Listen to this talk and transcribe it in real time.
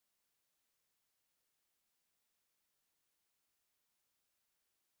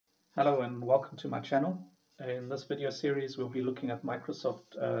Hello and welcome to my channel. In this video series we'll be looking at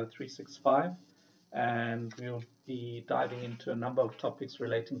Microsoft 365 and we'll be diving into a number of topics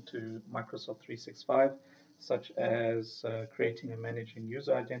relating to Microsoft 365 such as creating and managing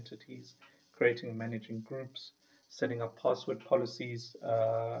user identities, creating and managing groups, setting up password policies,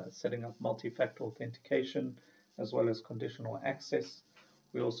 setting up multi-factor authentication as well as conditional access.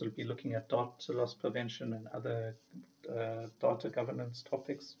 We'll also be looking at data loss prevention and other data governance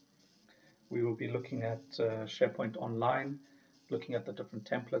topics. We will be looking at SharePoint Online, looking at the different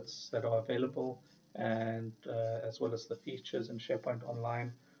templates that are available, and as well as the features in SharePoint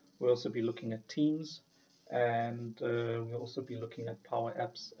Online. We'll also be looking at Teams, and we'll also be looking at Power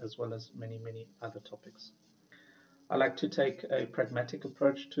Apps, as well as many other topics. I like to take a pragmatic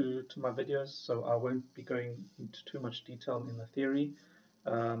approach to my videos, so I won't be going into too much detail in the theory.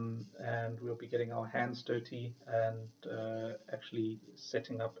 And we'll be getting our hands dirty and actually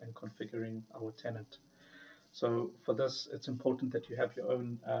setting up and configuring our tenant. So for this, it's important that you have your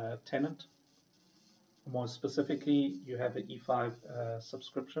own tenant. More specifically, you have an E5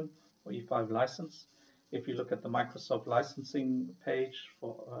 subscription or E5 license. If you look at the Microsoft licensing page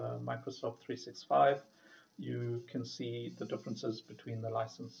for Microsoft 365, you can see the differences between the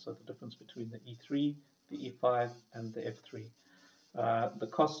license. So the difference between the E3, the E5, and the F3. The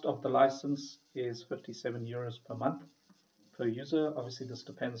cost of the license is €57 per month per user. Obviously this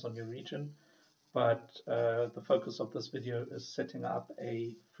depends on your region, but the focus of this video is setting up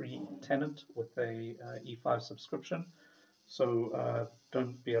a free tenant with a E5 subscription. So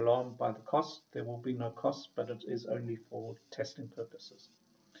don't be alarmed by the cost. There will be no cost, but it is only for testing purposes.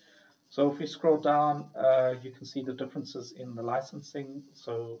 So if we scroll down, you can see the differences in the licensing.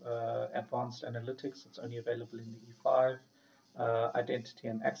 So advanced analytics, it's only available in the E5. Identity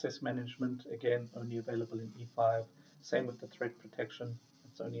and access management, again, only available in E5. Same with the threat protection,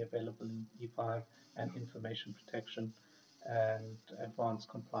 it's only available in E5, and information protection and advanced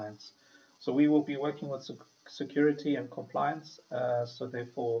compliance. So we will be working with security and compliance, so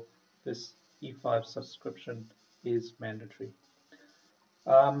therefore this E5 subscription is mandatory.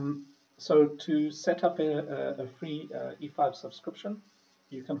 So to set up a free E5 subscription,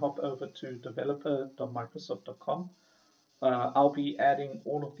 you can hop over to developer.microsoft.com. I'll be adding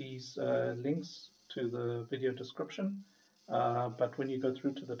all of these links to the video description, but when you go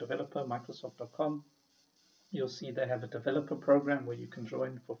through to the developer, Microsoft.com, you'll see they have a developer program where you can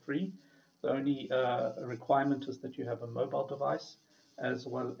join for free. The only requirement is that you have a mobile device as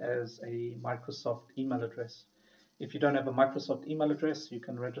well as a Microsoft email address. If you don't have a Microsoft email address, you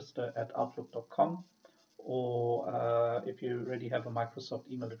can register at outlook.com, or if you already have a Microsoft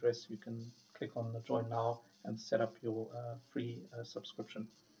email address, you can click on the Join Now and set up your free subscription.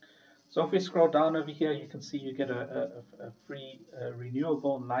 So if we scroll down over here, you can see you get a free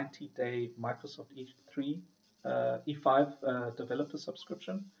renewable 90-day Microsoft E5 developer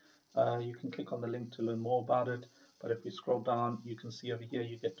subscription. You can click on the link to learn more about it, but if we scroll down, you can see over here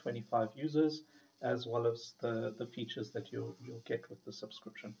you get 25 users as well as the features that you'll get with the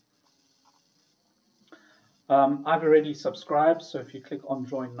subscription. I've already subscribed, so if you click on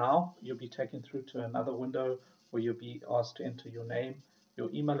Join Now, you'll be taken through to another window where you'll be asked to enter your name, your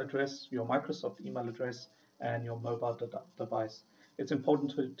email address, your Microsoft email address, and your mobile device. It's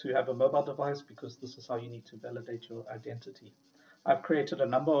important to have a mobile device because this is how you need to validate your identity. I've created a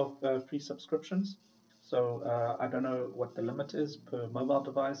number of free subscriptions, so I don't know what the limit is per mobile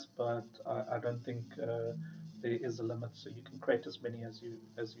device, but I don't think there is a limit, so you can create as many as you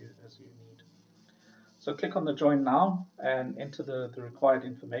need. So click on the Join Now and enter the required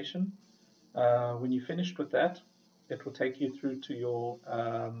information. When you're finished with that, it will take you through to your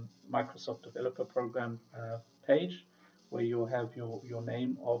Microsoft Developer Program page, where you'll have your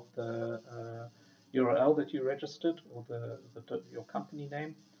name of the URL that you registered, or your company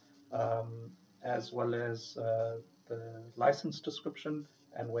name, as well as the license description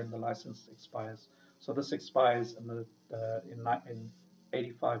and when the license expires. So this expires in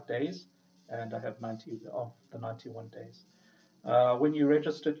 85 days, and I have 90 of the 91 days. When you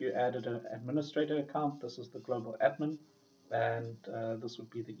registered, you added an administrator account. This is the global admin, and this would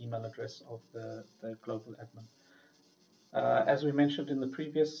be the email address of the global admin. As we mentioned in the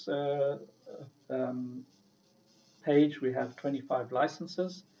previous page, we have 25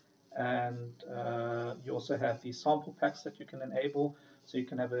 licenses, and you also have these sample packs that you can enable. So you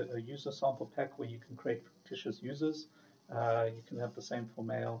can have a user sample pack where you can create fictitious users. You can have the same for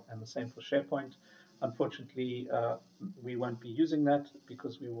mail and the same for SharePoint. Unfortunately, we won't be using that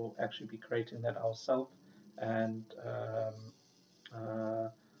because we will actually be creating that ourselves, and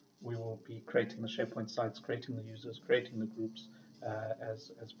we will be creating the SharePoint sites, creating the users, creating the groups,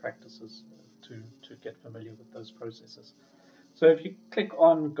 as practices to get familiar with those processes. So if you click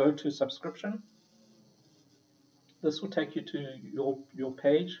on Go to Subscription, this will take you to your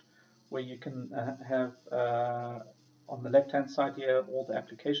page where you can have on the left-hand side here all the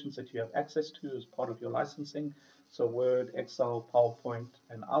applications that you have access to as part of your licensing. So Word, Excel, PowerPoint,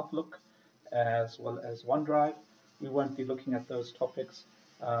 and Outlook, as well as OneDrive. We won't be looking at those topics,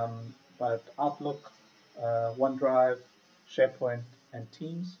 but Outlook, OneDrive, SharePoint, and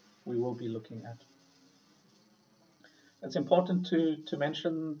Teams we will be looking at. It's important to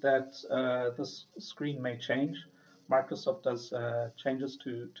mention that this screen may change. Microsoft does changes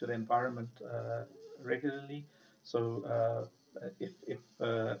to the environment regularly, so if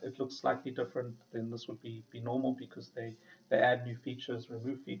it looks slightly different, then this would be normal, because they add new features,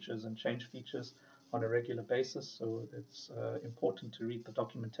 remove features, and change features on a regular basis. So it's important to read the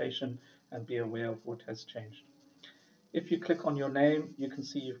documentation and be aware of what has changed. If you click on your name, you can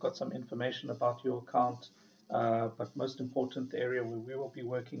see you've got some information about your account, but most important, the area where we will be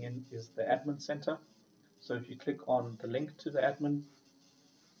working in is the Admin Center. So if you click on the link to the admin,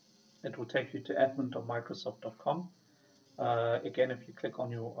 it will take you to admin.microsoft.com. Again, if you click on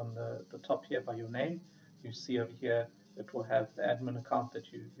the top here by your name, you see over here it will have the admin account that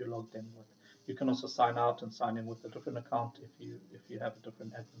you're logged in with. You can also sign out and sign in with a different account if you have a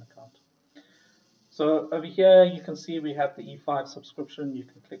different admin account. So over here you can see we have the E5 subscription. You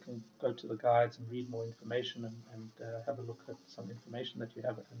can click and go to the guides and read more information and have a look at some information that you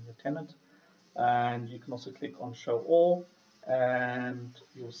have in your tenant. And you can also click on show all, and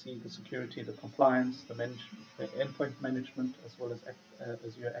you'll see the security, the compliance, the endpoint management, as well as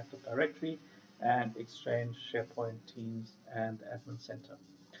Azure Active Directory and Exchange, SharePoint, Teams, and Admin Center.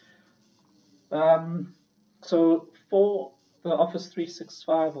 So for the Office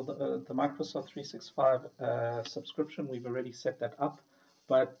 365 or the Microsoft 365 subscription, we've already set that up.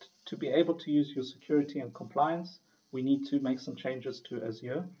 But to be able to use your security and compliance, we need to make some changes to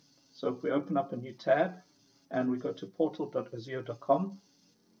Azure. So if we open up a new tab and we go to portal.azure.com,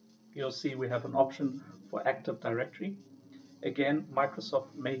 you'll see we have an option for Active Directory. Again,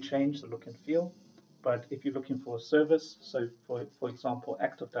 Microsoft may change the look and feel, but if you're looking for a service, so for example,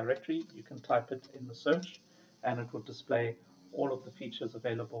 Active Directory, you can type it in the search and it will display all of the features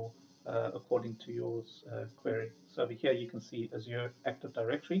available according to your query. So over here you can see Azure Active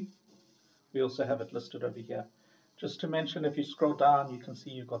Directory. We also have it listed over here. Just to mention, if you scroll down, you can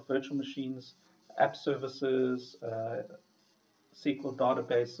see you've got virtual machines, app services, SQL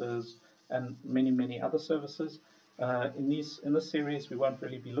databases, and many other services. In this series, we won't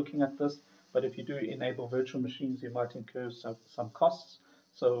really be looking at this, but if you do enable virtual machines, you might incur some costs.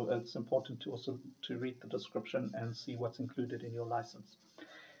 So it's important to also read the description and see what's included in your license.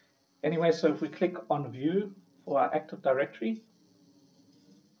 Anyway, so if we click on View for our Active Directory,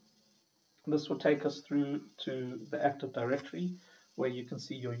 this will take us through to the Active Directory, where you can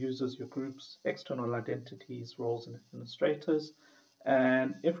see your users, your groups, external identities, roles, and administrators.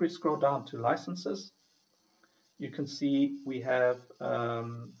 And if we scroll down to licenses, you can see we have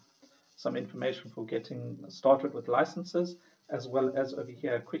some information for getting started with licenses, as well as over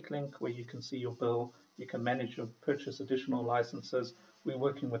here a quick link where you can see your bill. You can manage your purchase additional licenses. We're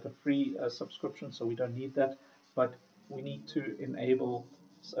working with a free subscription, so we don't need that, but we need to enable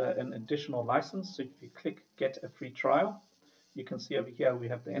an additional license. So if you click Get a Free Trial, you can see over here we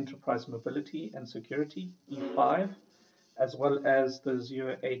have the Enterprise Mobility and Security E5, as well as the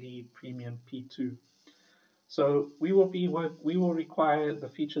Azure AD Premium P2. So we will require the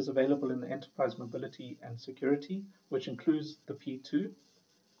features available in the Enterprise Mobility and Security, which includes the P2.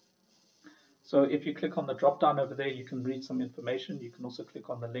 So if you click on the drop down over there, you can read some information. You can also click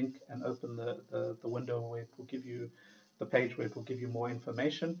on the link and open the window where it will give you the page where it will give you more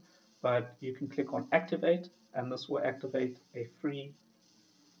information. But you can click on Activate, and this will activate a free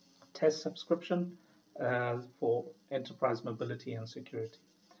test subscription for Enterprise Mobility and Security.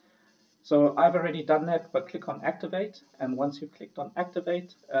 So I've already done that, but click on Activate, and once you've clicked on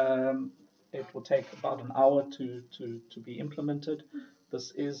Activate, it will take about an hour to be implemented.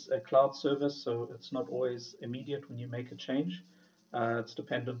 This is a cloud service, so it's not always immediate when you make a change. It's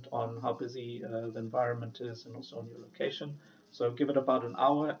dependent on how busy the environment is and also on your location. So give it about an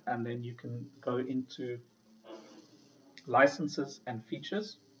hour, and then you can go into licenses and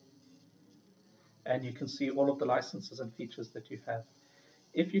features, and you can see all of the licenses and features that you have.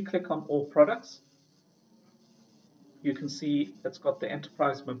 If you click on all products, you can see it's got the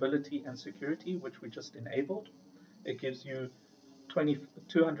Enterprise Mobility and Security, which we just enabled. It gives you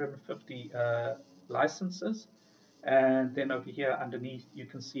 250 licenses, and then over here underneath you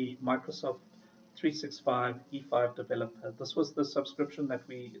can see Microsoft 365 E5 developer. This was the subscription that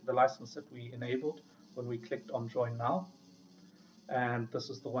the license that we enabled when we clicked on Join Now, and this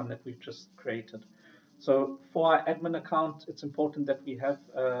is the one that we've just created. So for our admin account, it's important that we have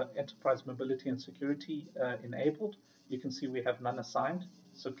enterprise mobility and security enabled. You can see we have none assigned,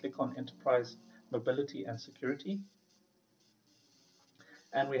 so click on enterprise mobility and security,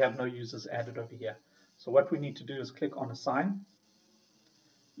 and we have no users added over here. So what we need to do is click on assign,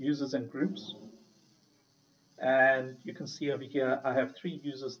 users and groups, and you can see over here I have 3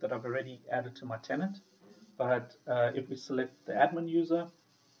 users that I've already added to my tenant. But if we select the admin user,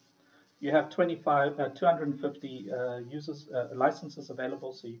 you have 250 users licenses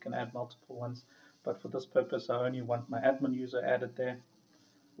available, so you can add multiple ones. But for this purpose, I only want my admin user added there.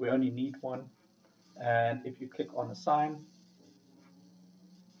 We only need one. And if you click on assign,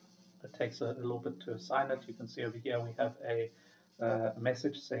 it takes a little bit to assign it. You can see over here we have a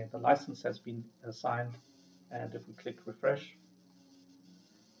message saying the license has been assigned. And if we click refresh,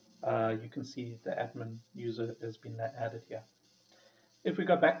 you can see the admin user has been added here. If we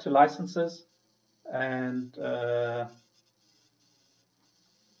go back to licenses and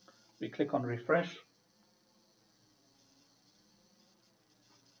we click on refresh,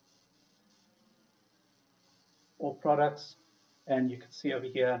 all products, and you can see over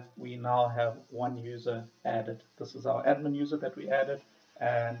here we now have 1 user added. This is our admin user that we added,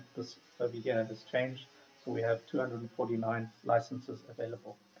 and this over here has changed, so we have 249 licenses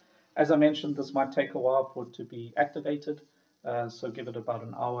available. As I mentioned, this might take a while for it to be activated, so give it about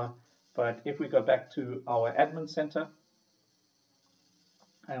an hour. But if we go back to our admin center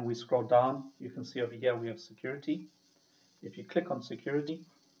and we scroll down, you can see over here we have security. If you click on security,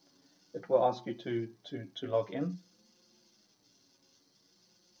 it will ask you to log in.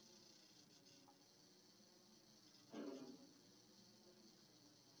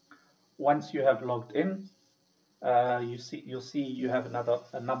 Once you have logged in, you'll see you have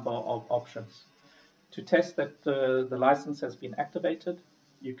a number of options. To test that the license has been activated,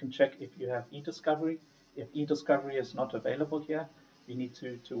 you can check if you have eDiscovery. If eDiscovery is not available here, you need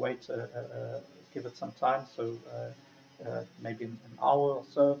to wait, give it some time, so maybe an hour or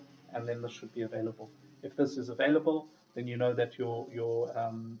so, and then this should be available. If this is available, then you know that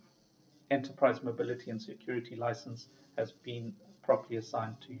your enterprise mobility and security license has been properly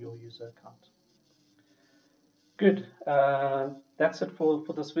assigned to your user account. Good. That's it for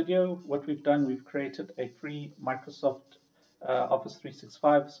this video. What we've done, we've created a free Microsoft Office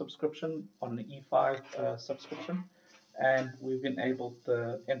 365 subscription on the E5 subscription, and we've enabled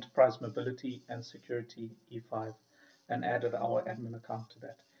the enterprise mobility and security E5 and added our admin account to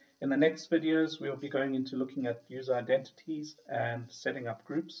that. In the next videos, we'll be going into looking at user identities and setting up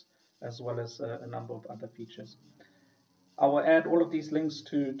groups, as well as a number of other features. I will add all of these links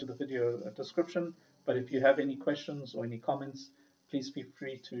to the video description, but if you have any questions or any comments, please feel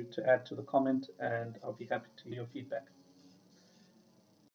free to add to the comment, and I'll be happy to hear your feedback.